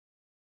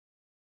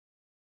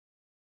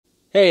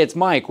Hey, it's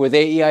Mike with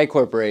AEI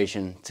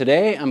Corporation.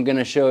 Today I'm going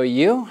to show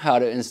you how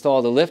to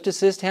install the lift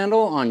assist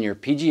handle on your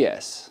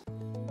PGS.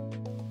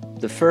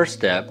 The first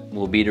step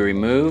will be to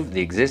remove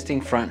the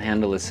existing front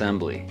handle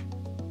assembly.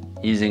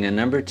 Using a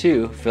number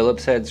 2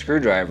 Phillips head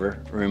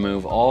screwdriver,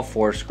 remove all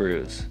 4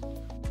 screws.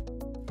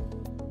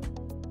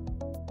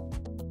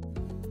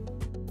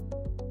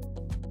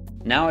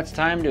 Now it's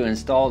time to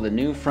install the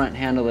new front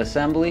handle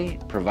assembly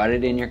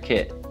provided in your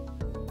kit.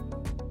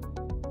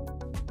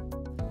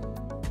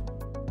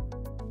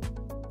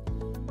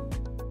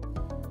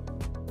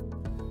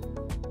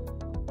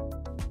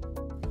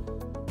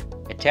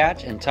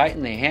 Attach and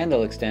tighten the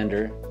handle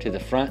extender to the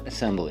front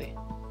assembly.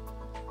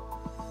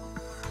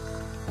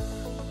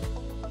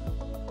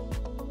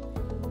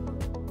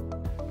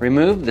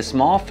 Remove the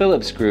small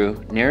Phillips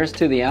screw nearest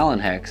to the Allen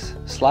hex,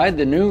 slide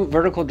the new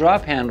vertical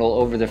drop handle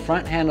over the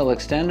front handle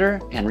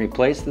extender and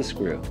replace the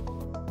screw.